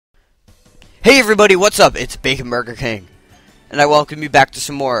Hey everybody, what's up? It's BaconBurgerKing, and I welcome you back to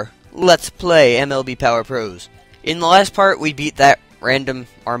some more Let's Play MLB Power Pros. In the last part, we beat that random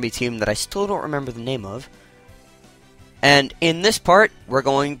army team that I still don't remember the name of. And in this part, we're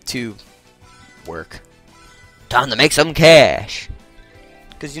going to work. Time to make some cash.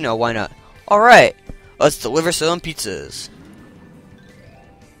 Because, you know, why not? Alright, let's deliver some pizzas.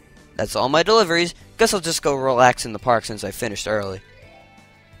 That's all my deliveries. Guess I'll just go relax in the park since I finished early.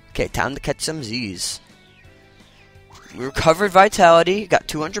 Okay, time to catch some Z's. We recovered vitality, got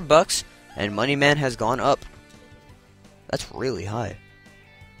 200 bucks, and Money Man has gone up. That's really high.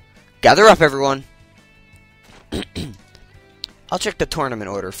 Gather up, everyone. I'll check the tournament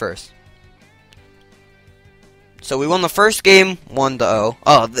order first. So we won the first game 1-0.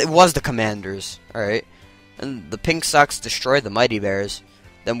 Oh, it was the Commanders. Alright. And the Pink Sox destroyed the Mighty Bears.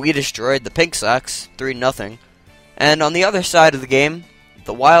 Then we destroyed the Pink Sox 3-0. And on the other side of the game,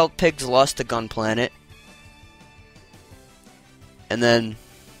 the Wild Pigs lost to Gun Planet. And then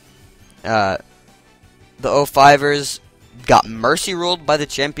the 05ers got mercy ruled by the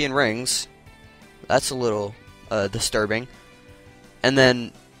Champion Rings. That's a little disturbing. And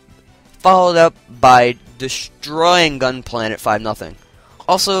then followed up by destroying Gun Planet 5-0.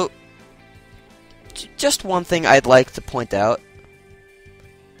 Also, just one thing I'd like to point out.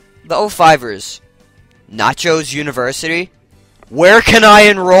 The 05ers, Nachos University. Where can I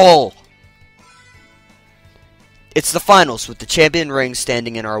enroll? It's the finals with the Champion Ring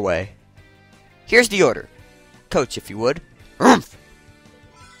standing in our way. Here's the order. Coach, if you would.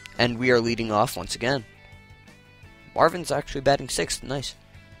 And we are leading off once again. Marvin's actually batting 6th. Nice.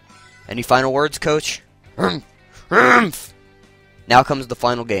 Any final words, Coach? Now comes the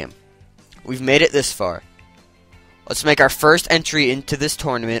final game. We've made it this far. Let's make our first entry into this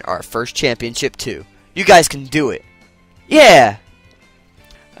tournament our first championship too. You guys can do it. Yeah!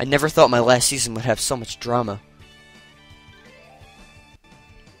 I never thought my last season would have so much drama.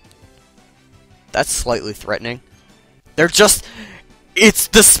 That's slightly threatening. It's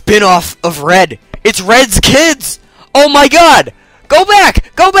the spin-off of Red. It's Red's kids! Oh my god! Go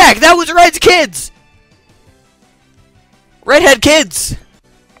back! Go back! That was Red's kids! Red had kids!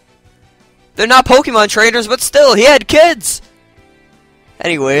 They're not Pokemon trainers, but still, he had kids!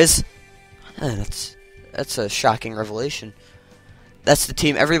 Anyways, that's a shocking revelation. That's the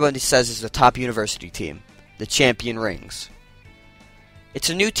team everybody says is the top university team, the Champion Rings.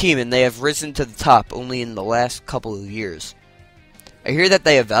 It's a new team and they have risen to the top only in the last couple of years. I hear that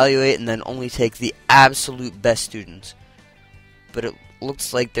they evaluate and then only take the absolute best students. But it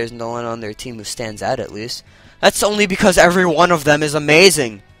looks like there's no one on their team who stands out at least. That's only because every one of them is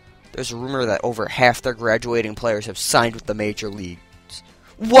amazing. There's a rumor that over half their graduating players have signed with the Major Leagues.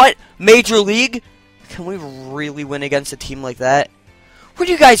 What? Major League? Can we really win against a team like that? What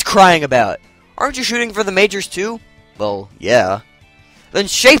are you guys crying about? Aren't you shooting for the majors too? Well, yeah. Then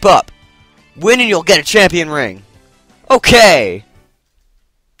shape up! Win and you'll get a champion ring. Okay!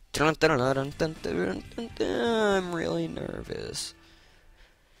 I'm really nervous.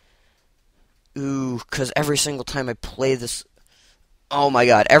 Ooh, because every single time I play this... Oh my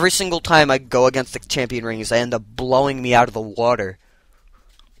god, every single time I go against the champion rings, they end up blowing me out of the water.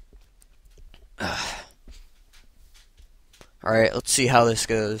 Alright, let's see how this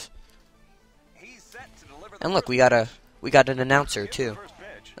goes. And look, we got an announcer too.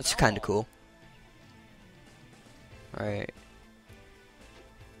 That's kinda cool. Alright.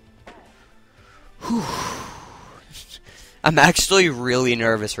 Whew. I'm actually really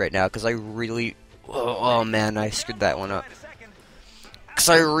nervous right now because I really... Oh man, I screwed that one up. Because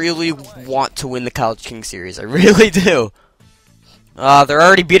I really want to win the College King series. I really do. They're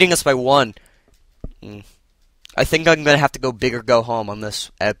already beating us by 1. I think I'm going to have to go big or go home on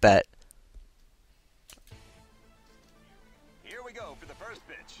this at bet. Here we go for the first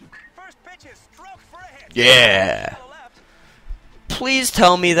pitch. First pitch is struck for a hit. Yeah. Please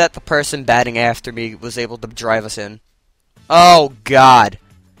tell me that the person batting after me was able to drive us in. Oh god.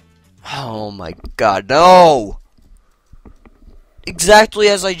 Oh my god, no. Exactly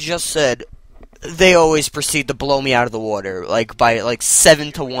as I just said, they always proceed to blow me out of the water, like by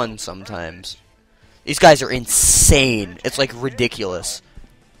 7-1 sometimes. These guys are insane. It's like ridiculous.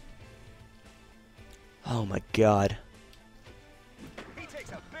 Oh my god.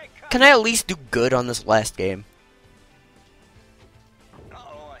 Can I at least do good on this last game?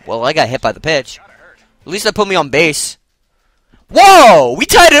 Well, I got hit by the pitch. At least that put me on base. Whoa! We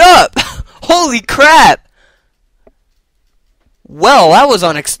tied it up! Holy crap! Well, that was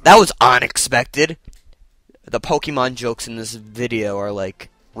unexpected. The Pokemon jokes in this video are like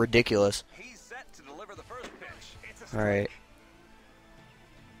ridiculous. Alright.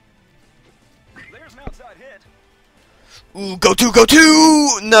 There's an outside hit. Ooh, go to!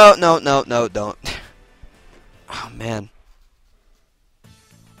 No, don't. Oh, man.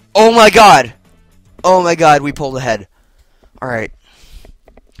 Oh my god! Oh my god, we pulled ahead. Alright.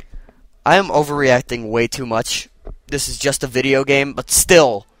 I am overreacting way too much. This is just a video game, but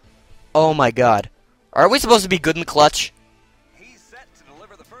still. Oh my god. Are we supposed to be good in the clutch? He's set to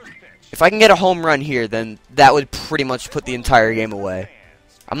deliver the first pitch. If I can get a home run here, then that would pretty much put the entire game away.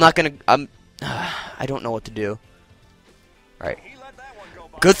 I'm not gonna... I don't know what to do. Alright. He let that one go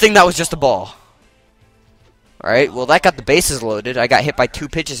by. Good thing that was just a ball. Alright, well that got the bases loaded. I got hit by 2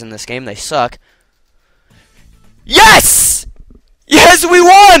 pitches in this game. They suck. Yes! Yes, we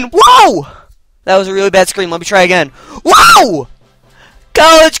won! Whoa! That was a really bad scream. Let me try again. Whoa!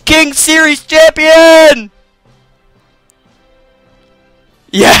 College King Series champion!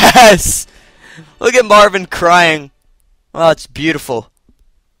 Yes! Look at Marvin crying. Oh, it's beautiful.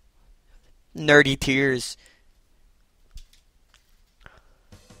 Nerdy tears.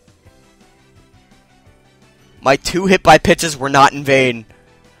 My 2 hit-by pitches were not in vain.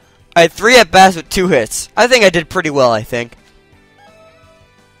 I had 3 at-bats with 2 hits. I think I did pretty well, I think.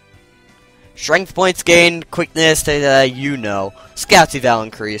 Strength points gained, quickness, you know. Scouts eval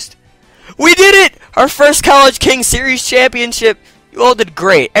increased. We did it! Our first College King Series championship! You all did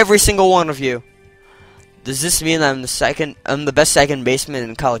great, every single one of you. Does this mean I'm the best second baseman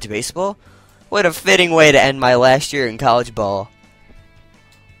in college baseball? What a fitting way to end my last year in college ball.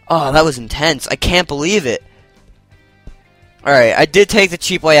 Oh, that was intense. I can't believe it. Alright, I did take the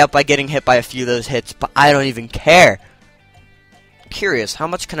cheap way out by getting hit by a few of those hits, but I don't even care. Curious, how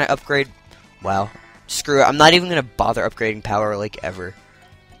much can I upgrade? Wow. Screw it, I'm not even going to bother upgrading power, like, ever.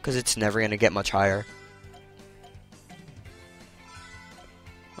 Because it's never going to get much higher.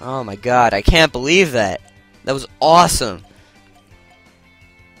 Oh my god, I can't believe that. That was awesome.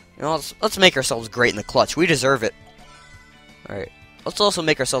 You know, let's make ourselves great in the clutch. We deserve it. Alright, let's also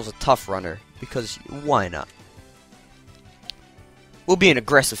make ourselves a tough runner. Because, why not? We'll be an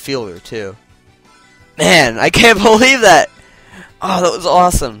aggressive fielder, too. Man, I can't believe that! Oh, that was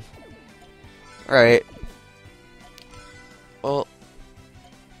awesome. Alright. Well,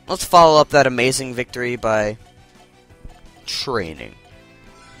 let's follow up that amazing victory by training.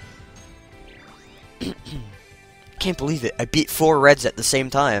 Can't believe it. I beat 4 Reds at the same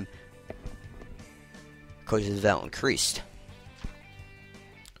time. Coach's eval increased.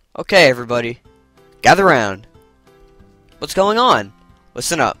 Okay, everybody. Gather round. What's going on?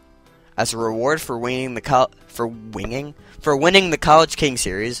 Listen up. As a reward for winning the College King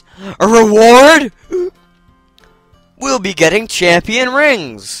Series, a reward? We'll be getting champion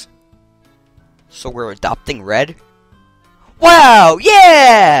rings. So we're adopting Red? Wow,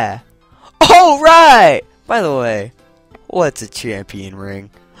 yeah! All right. By the way, what's a champion ring?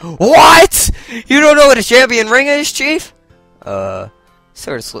 What? You don't know what a champion ring is, Chief? Sort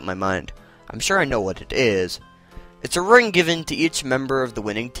of slipped my mind. I'm sure I know what it is. It's a ring given to each member of the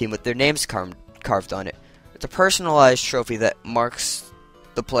winning team with their names carved on it. It's a personalized trophy that marks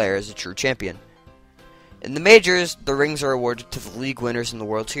the player as a true champion. In the majors, the rings are awarded to the league winners and the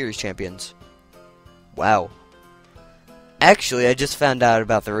World Series champions. Wow. Actually, I just found out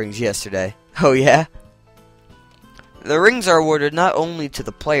about the rings yesterday. Oh yeah? The rings are awarded not only to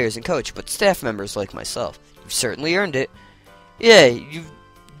the players and coach, but staff members like myself. You've certainly earned it. Yeah, you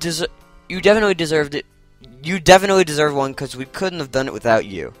definitely deserved it. You definitely deserve one because we couldn't have done it without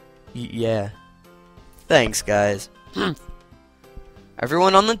you. Yeah. Thanks, guys.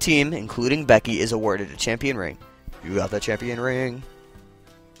 Everyone on the team, including Becky, is awarded a champion ring. You got that champion ring.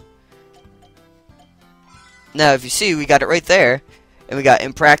 Now, if you see, we got it right there. And we got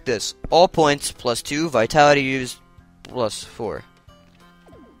in practice, all points +2, vitality used +4.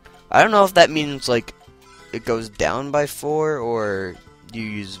 I don't know if that means, like, it goes down by 4 or you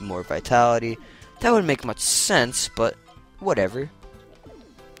use more vitality. That wouldn't make much sense, but whatever.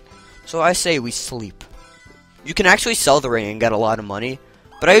 So I say we sleep. You can actually sell the ring and get a lot of money,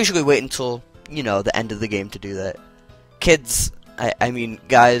 but I usually wait until, you know, the end of the game to do that. Kids, I mean,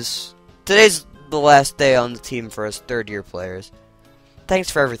 guys, today's the last day on the team for us third-year players.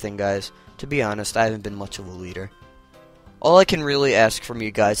 Thanks for everything, guys. To be honest, I haven't been much of a leader. All I can really ask from you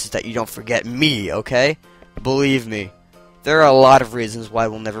guys is that you don't forget me, okay? Believe me, there are a lot of reasons why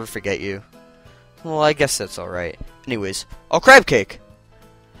we'll never forget you. Well, I guess that's alright. Anyways, Crab Cake!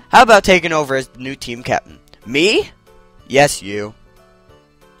 How about taking over as the new team captain? Me? Yes, you.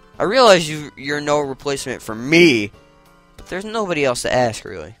 I realize you're no replacement for me, but there's nobody else to ask,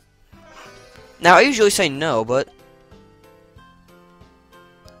 really. Now, I usually say no, but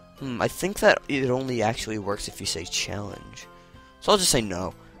I think that it only actually works if you say challenge. So I'll just say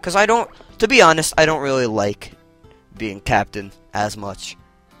no. Because I don't To be honest, I don't really like being captain as much.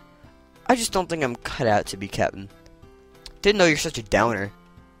 I just don't think I'm cut out to be captain. Didn't know you're such a downer.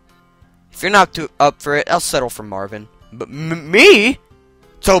 If you're not up for it, I'll settle for Marvin. But me?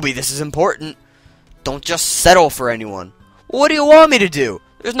 Toby, this is important. Don't just settle for anyone. What do you want me to do?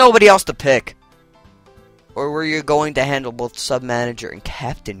 There's nobody else to pick. Or were you going to handle both sub-manager and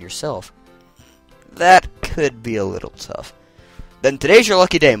captain yourself? That could be a little tough. Then today's your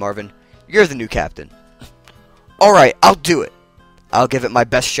lucky day, Marvin. You're the new captain. Alright, I'll do it. I'll give it my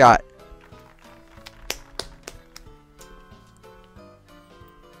best shot.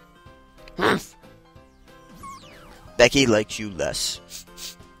 Becky likes you less.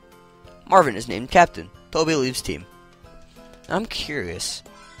 Marvin is named captain. Toby leaves team. I'm curious,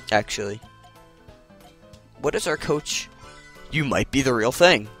 actually. What is our coach? You might be the real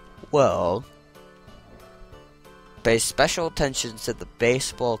thing. Well, pay special attention to the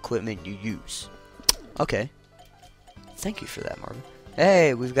baseball equipment you use. Okay. Thank you for that, Marvin.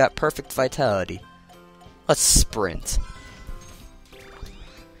 Hey, we've got perfect vitality. Let's sprint.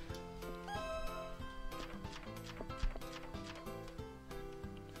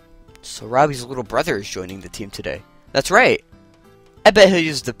 So Robbie's little brother is joining the team today. That's right. I bet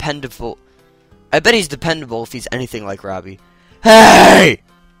he's dependable. I bet he's dependable if he's anything like Robbie. Hey!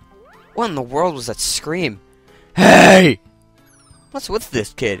 What in the world was that scream? Hey! What's with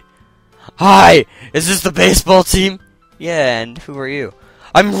this kid? Hi! Is this the baseball team? Yeah, and who are you?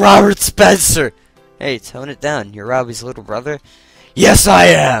 I'm Robert Spencer! Hey, tone it down. You're Robbie's little brother? Yes, I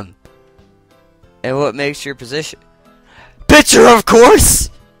am! And what makes your position? Pitcher, of course!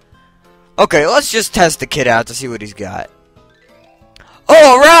 Okay, let's just test the kid out to see what he's got.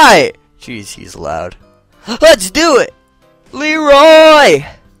 Alright! Jeez, he's loud. Let's do it! Leroy!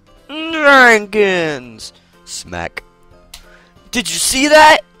 Jenkins! Smack. Did you see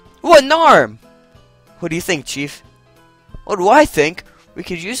that? What an arm! What do you think, Chief? What do I think? We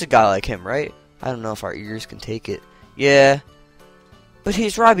could use a guy like him, right? I don't know if our ears can take it. Yeah. But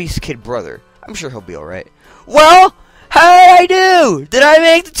he's Robbie's kid brother. I'm sure he'll be alright. Well, how did I do? Did I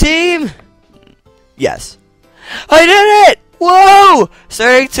make the team? Yes. I did it! Whoa!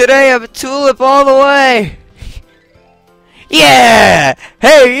 Starting today, I'm a tulip all the way. Yeah!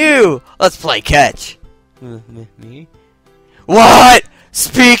 Hey, you! Let's play catch. Me? What?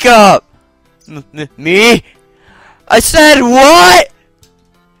 Speak up! Me? I said what?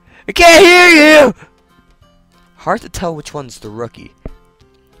 I can't hear you! Hard to tell which one's the rookie.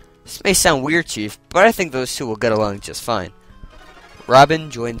 This may sound weird, Chief, but I think those two will get along just fine. Robin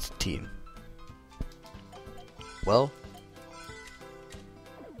joins the team. Well,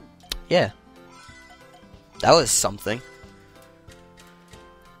 yeah. That was something.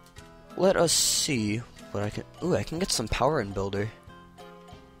 Let us see what I can... Ooh, I can get some power in Builder.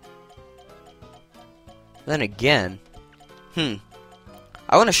 Then again... I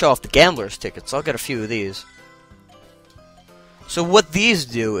want to show off the gambler's tickets. I'll get a few of these. So what these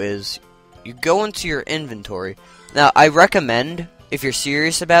do is... You go into your inventory. Now, I recommend, if you're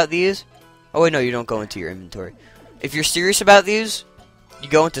serious about these... Oh, wait, no, you don't go into your inventory. If you're serious about these... You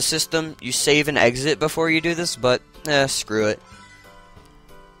go into system, you save and exit before you do this, but, screw it.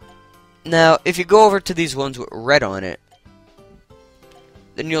 Now, if you go over to these ones with red on it,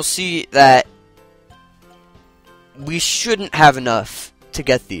 then you'll see that we shouldn't have enough to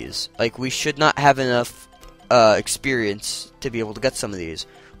get these. Like, we should not have enough experience to be able to get some of these.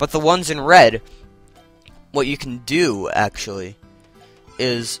 But the ones in red, what you can do, actually,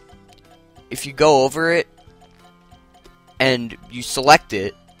 is if you go over it, and you select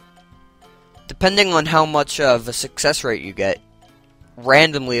it, depending on how much of a success rate you get,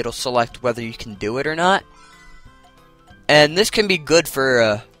 randomly it'll select whether you can do it or not. And this can be good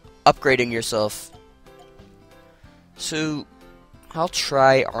for upgrading yourself. So, I'll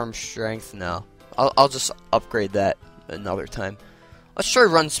try arm strength now. I'll just upgrade that another time. Let's try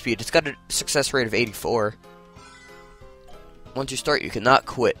run speed. It's got a success rate of 84. Once you start, you cannot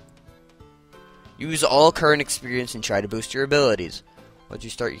quit. Use all current experience and try to boost your abilities. Once you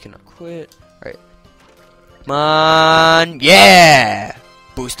start, you cannot quit. Alright. Come on! Yeah!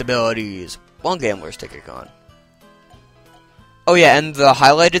 Boost abilities. One gambler's ticket gone. Oh yeah, and the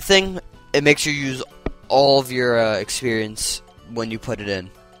highlighted thing, it makes you use all of your experience when you put it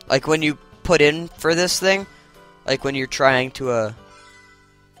in. Like when you put in for this thing, like when you're trying to,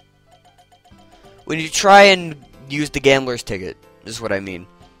 when you try and use the gambler's ticket, is what I mean.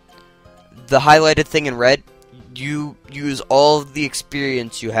 The highlighted thing in red, you use all of the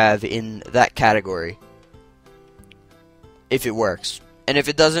experience you have in that category. If it works. And if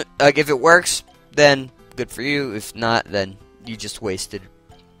it doesn't, like if it works, then good for you. If not, then you just wasted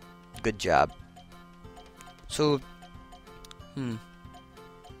Good job. So,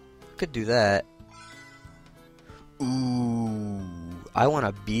 could do that. Ooh, I want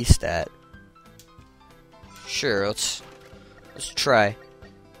a B stat. Sure, let's try.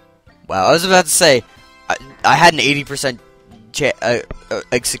 Wow, I was about to say I had an 80%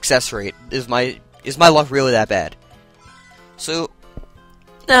 success rate. Is my luck really that bad? So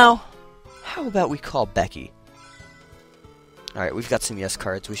now, how about we call Becky? All right, we've got some yes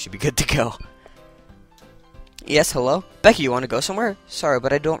cards. We should be good to go. Yes, hello, Becky. You want to go somewhere? Sorry,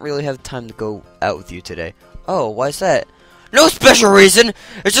 but I don't really have time to go out with you today. Oh, why's that? No special reason.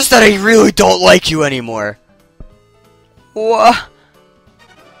 It's just that I really don't like you anymore. What?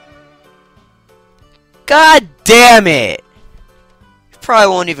 God damn it! You probably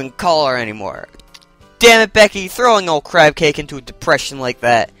won't even call her anymore. Damn it, Becky, throwing old crab cake into a depression like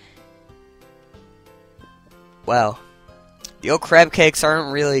that. Well, the old crab cakes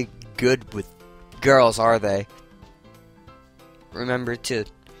aren't really good with girls, are they? Remember to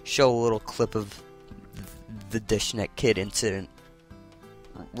show a little clip of the Dishnet Kid incident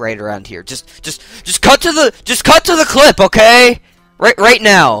right around here. Just cut to the clip, okay? Right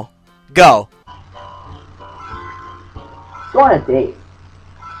now. Go. Go on a date.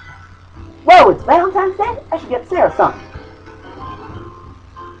 Whoa, it's Valentine's Day? I should get Sarah something.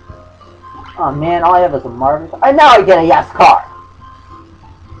 Oh man, all I have is a Marvin. I know I get a yes card.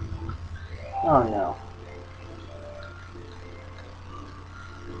 Oh no.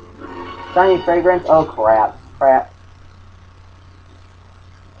 Shiny fragrance? Oh crap. Crap.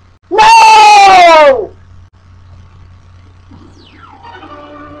 No!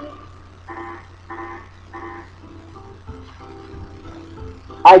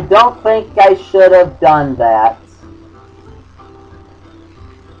 I don't think I should have done that.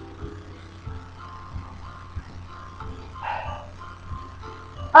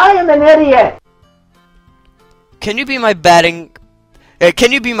 I am an idiot! Can you be my batting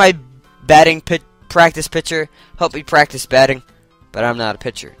practice pitcher? Help me practice batting. But I'm not a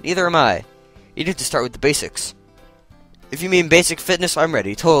pitcher. Neither am I. You need to start with the basics. If you mean basic fitness, I'm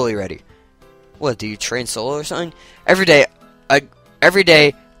ready. Totally ready. What, do you train solo or something? Every day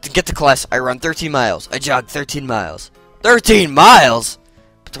to get to class, I run 13 miles. I jog 13 miles. 13 miles?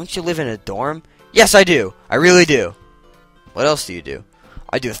 But don't you live in a dorm? Yes, I do. I really do. What else do you do?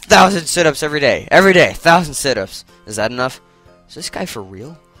 I do 1,000 sit-ups every day. Every day, 1,000 sit-ups. Is that enough? Is this guy for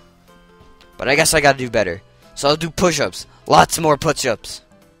real? But I guess I gotta do better. So I'll do push-ups. Lots more push-ups.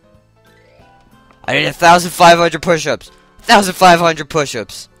 I did 1,500 push-ups. 1,500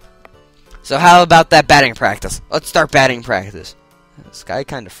 push-ups. So how about that batting practice? Let's start batting practice. This guy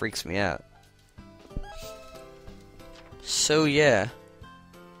kind of freaks me out. So yeah.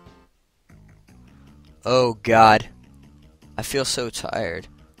 Oh God. I feel so tired.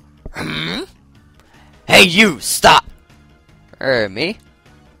 Hey you, stop! Me?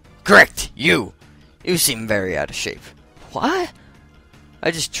 Correct, you! You seem very out of shape. What?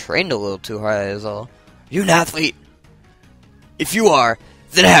 I just trained a little too hard, is all. You an athlete? If you are,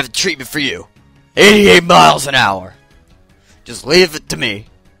 then I have a treatment for you. 88 miles an hour. Just leave it to me.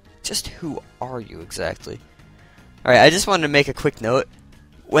 Just who are you exactly? Alright, I just wanted to make a quick note.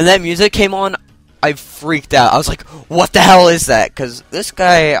 When that music came on, I freaked out. I was like, what the hell is that? Because this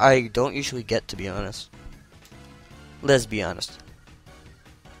guy I don't usually get, to be honest. Let's be honest.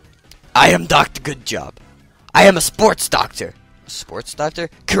 I am Dr. Goodjob. I am a sports doctor. A sports doctor?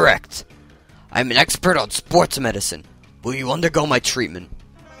 Correct. I am an expert on sports medicine. Will you undergo my treatment?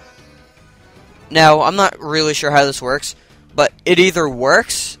 Now, I'm not really sure how this works, but it either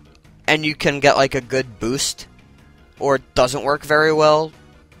works, and you can get like a good boost, or it doesn't work very well.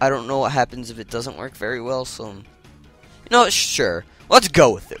 I don't know what happens if it doesn't work very well, so... You know, sure. Let's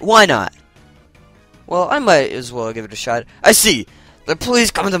go with it. Why not? Well, I might as well give it a shot. I see. Then please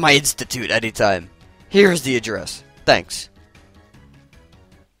come to my institute anytime. Here's the address. Thanks.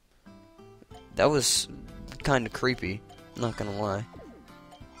 That was kind of creepy. Not gonna lie.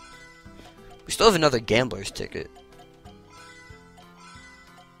 We still have another gambler's ticket.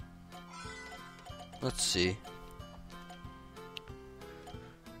 Let's see.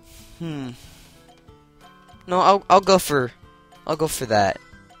 No, I'll go for that.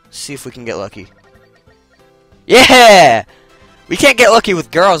 See if we can get lucky. Yeah! We can't get lucky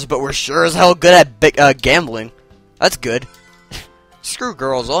with girls, but we're sure as hell good at gambling. That's good. Screw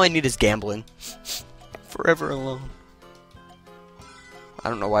girls, all I need is gambling. Forever alone. I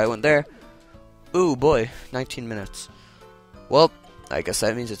don't know why I went there. Ooh, boy, 19 minutes. Well, I guess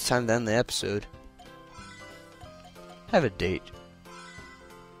that means it's time to end the episode. Have a date.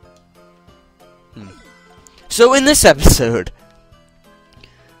 So in this episode,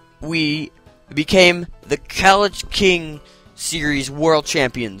 we became the College King Series World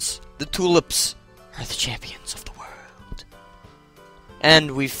Champions. The Tulips are the champions of the world.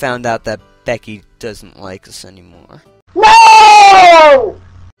 And we found out that Becky doesn't like us anymore. No!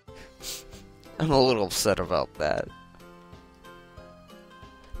 I'm a little upset about that.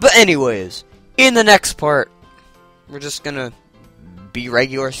 But anyways, in the next part, we're just gonna be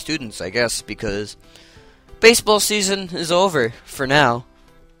regular students, I guess, because baseball season is over for now.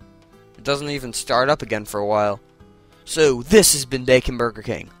 It doesn't even start up again for a while. So, this has been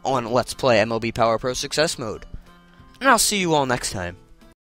BaconBurgerKing on Let's Play MLB Power Pro Success Mode. And I'll see you all next time.